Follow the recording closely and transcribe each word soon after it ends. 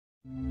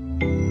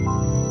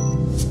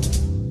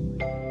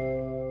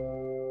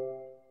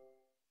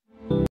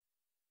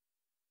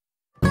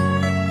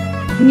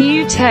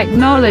New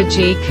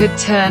technology could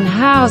turn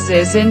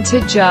houses into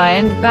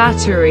giant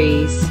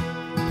batteries.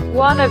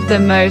 One of the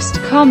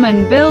most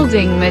common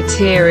building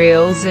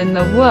materials in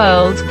the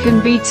world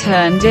can be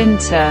turned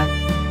into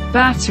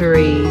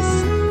batteries.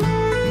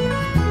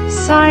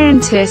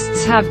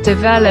 Scientists have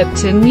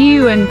developed a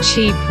new and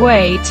cheap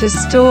way to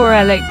store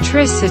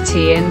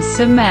electricity in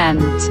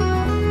cement.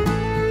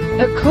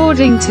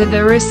 According to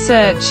the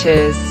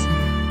researchers,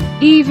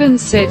 even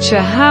such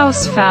a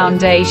house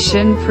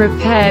foundation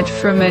prepared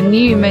from a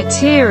new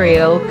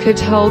material could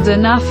hold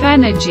enough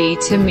energy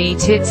to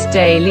meet its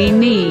daily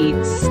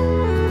needs.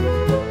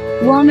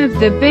 One of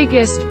the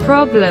biggest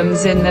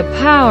problems in the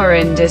power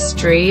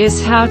industry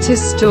is how to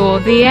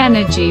store the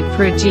energy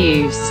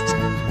produced.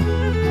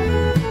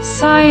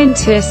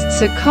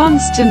 Scientists are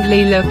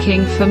constantly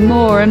looking for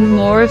more and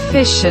more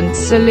efficient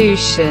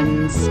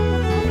solutions.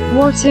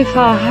 What if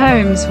our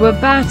homes were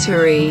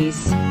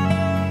batteries?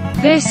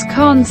 This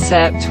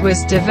concept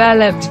was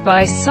developed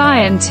by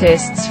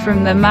scientists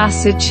from the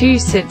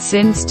Massachusetts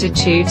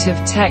Institute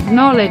of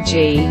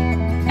Technology,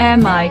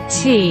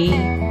 MIT,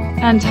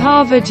 and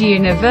Harvard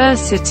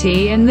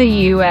University in the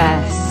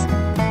US.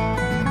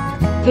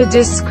 The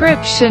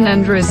description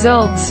and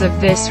results of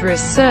this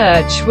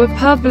research were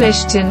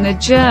published in the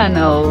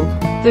journal,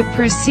 The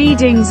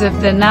Proceedings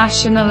of the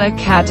National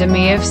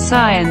Academy of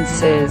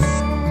Sciences.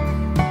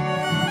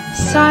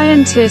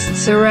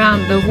 Scientists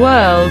around the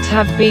world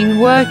have been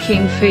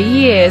working for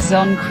years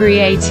on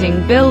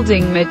creating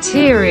building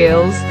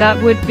materials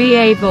that would be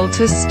able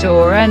to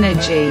store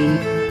energy.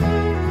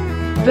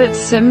 But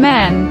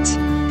cement,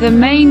 the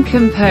main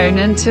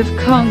component of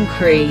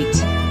concrete,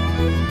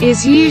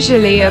 is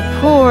usually a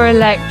poor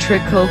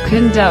electrical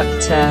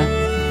conductor.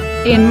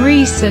 In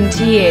recent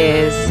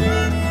years,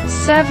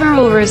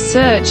 several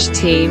research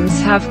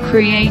teams have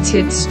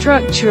created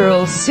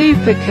structural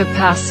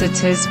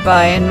supercapacitors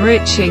by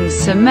enriching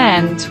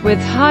cement with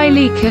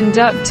highly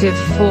conductive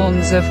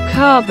forms of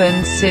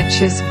carbon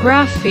such as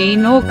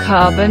graphene or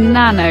carbon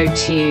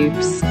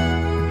nanotubes.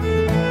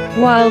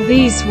 While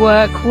these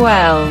work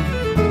well,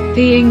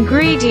 the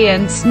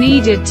ingredients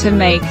needed to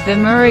make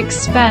them are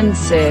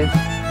expensive.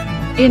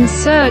 In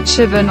search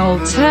of an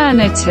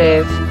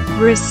alternative,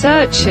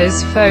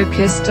 researchers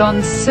focused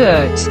on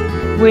soot,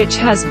 which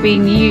has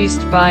been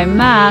used by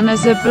man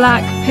as a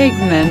black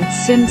pigment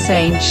since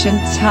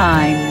ancient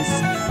times.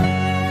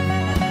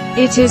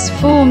 It is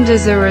formed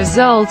as a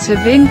result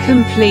of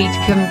incomplete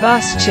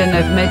combustion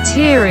of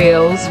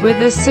materials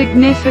with a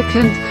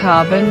significant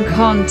carbon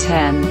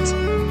content.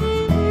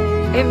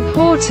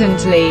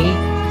 Importantly,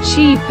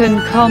 cheap and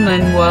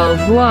common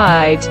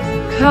worldwide,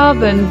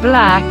 carbon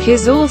black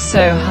is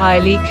also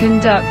highly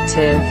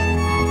conductive.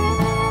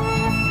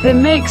 The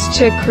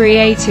mixture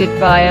created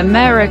by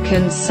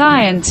American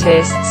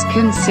scientists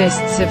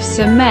consists of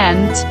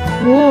cement,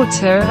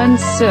 water and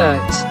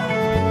soot.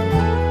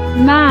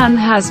 Man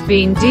has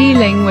been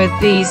dealing with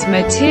these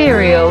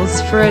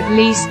materials for at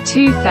least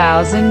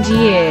 2,000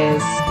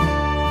 years.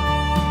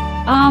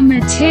 Our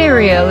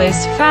material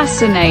is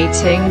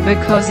fascinating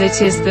because it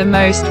is the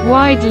most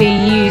widely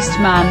used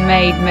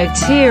man-made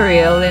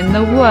material in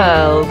the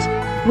world,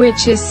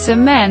 which is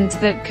cement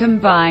that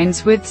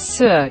combines with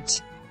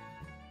soot.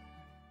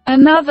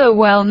 Another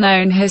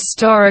well-known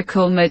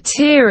historical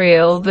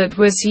material that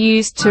was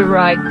used to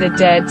write the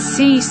Dead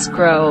Sea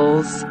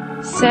Scrolls,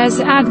 says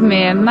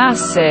Admir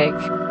Masik,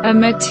 a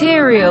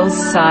materials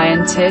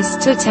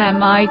scientist at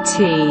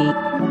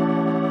MIT.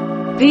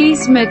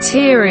 These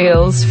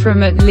materials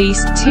from at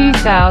least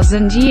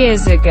 2,000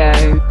 years ago,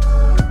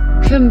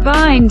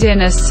 combined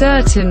in a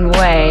certain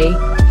way,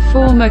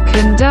 form a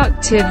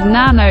conductive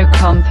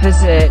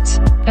nanocomposite,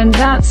 and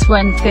that's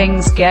when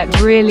things get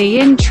really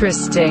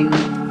interesting,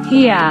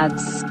 he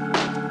adds.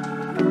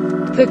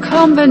 The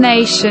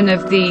combination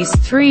of these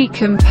three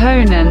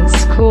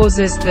components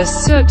causes the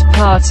soot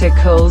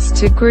particles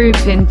to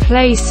group in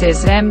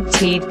places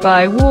emptied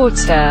by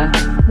water,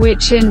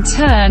 which in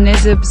turn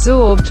is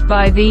absorbed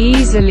by the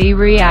easily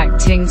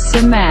reacting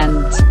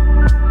cement.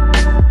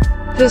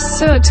 The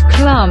soot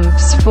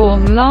clumps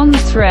form long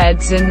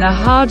threads in the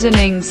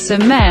hardening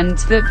cement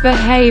that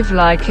behave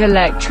like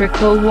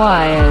electrical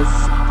wires.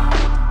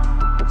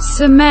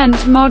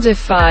 Cement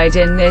modified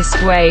in this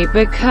way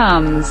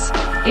becomes,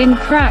 in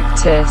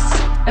practice,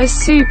 a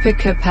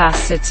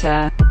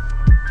supercapacitor.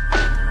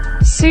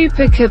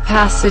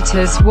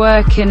 Supercapacitors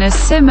work in a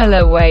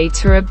similar way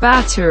to a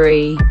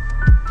battery,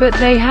 but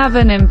they have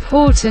an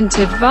important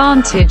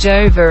advantage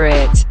over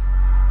it.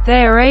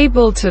 They are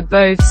able to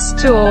both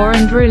store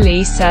and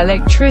release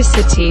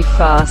electricity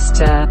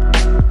faster.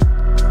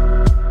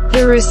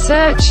 The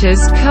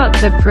researchers cut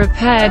the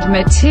prepared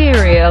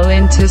material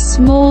into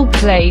small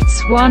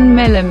plates 1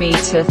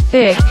 mm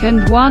thick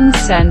and 1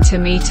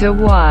 cm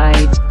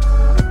wide.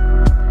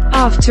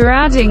 After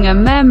adding a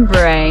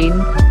membrane,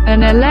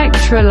 an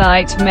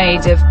electrolyte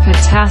made of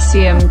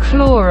potassium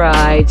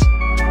chloride,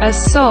 a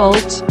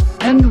salt,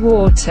 and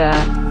water,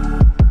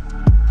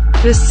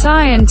 the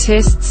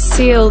scientists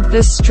sealed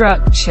the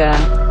structure.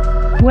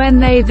 When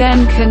they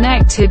then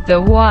connected the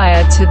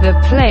wire to the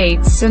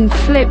plates and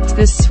flipped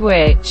the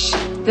switch,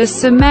 the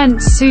cement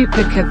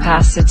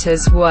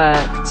supercapacitors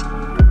worked.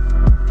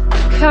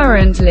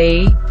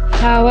 Currently,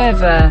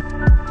 however,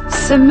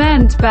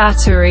 cement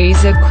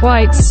batteries are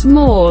quite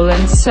small,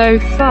 and so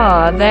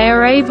far they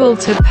are able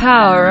to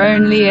power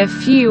only a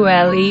few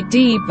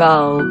LED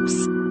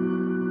bulbs.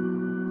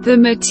 The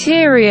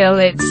material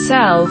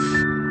itself,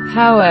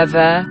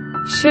 however,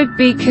 should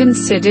be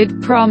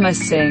considered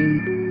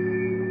promising,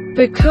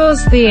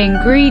 because the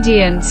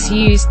ingredients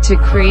used to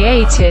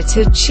create it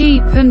are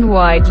cheap and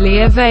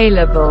widely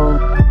available.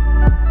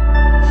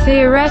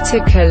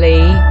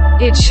 Theoretically,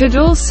 it should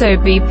also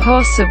be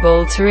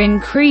possible to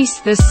increase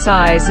the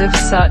size of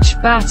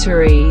such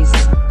batteries.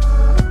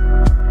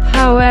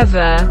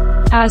 However,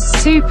 as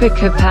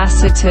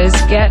supercapacitors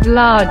get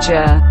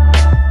larger,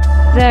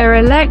 their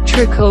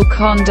electrical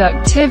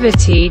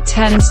conductivity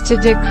tends to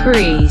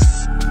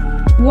decrease.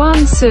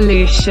 One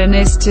solution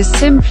is to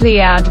simply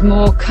add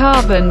more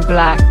carbon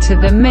black to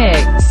the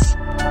mix,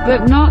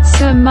 but not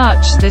so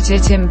much that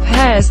it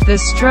impairs the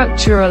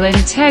structural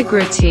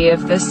integrity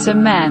of the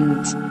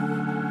cement.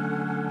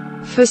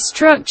 For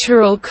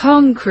structural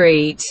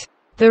concrete,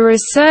 the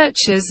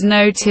researchers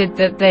noted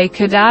that they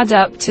could add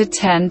up to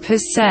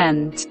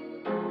 10%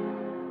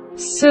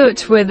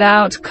 soot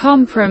without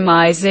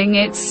compromising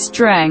its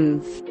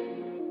strength.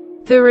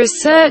 The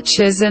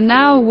researchers are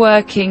now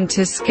working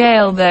to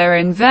scale their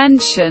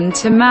invention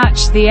to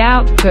match the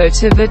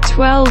output of a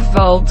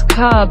 12-volt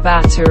car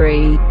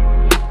battery.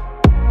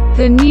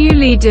 The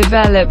newly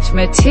developed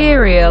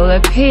material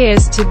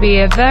appears to be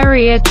a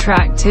very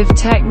attractive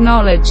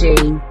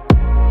technology.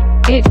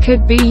 It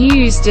could be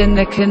used in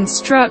the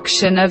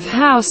construction of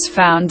house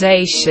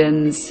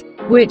foundations,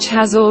 which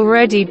has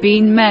already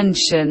been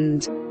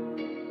mentioned.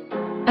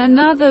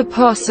 Another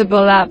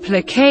possible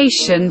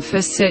application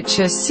for such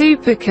a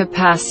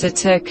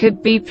supercapacitor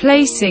could be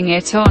placing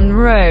it on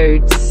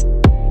roads.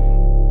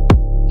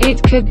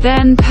 It could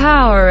then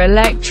power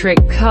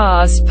electric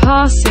cars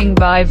passing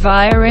by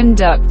via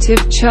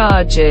inductive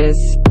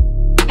charges.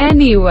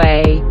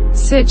 Anyway,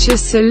 such a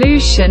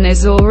solution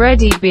is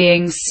already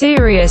being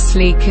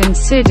seriously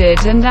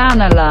considered and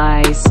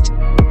analyzed.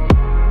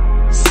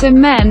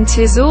 Cement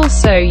is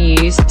also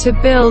used to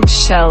build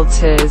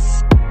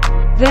shelters.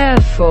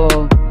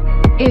 Therefore,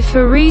 if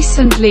a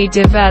recently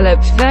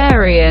developed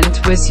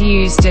variant was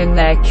used in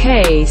their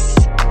case,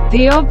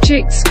 the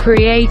objects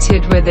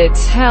created with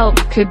its help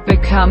could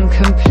become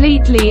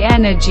completely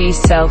energy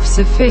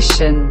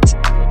self-sufficient.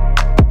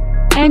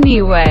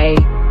 Anyway,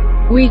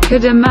 we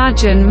could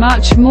imagine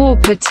much more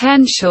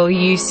potential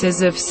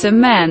uses of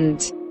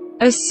cement.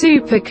 A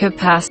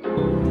supercapacitor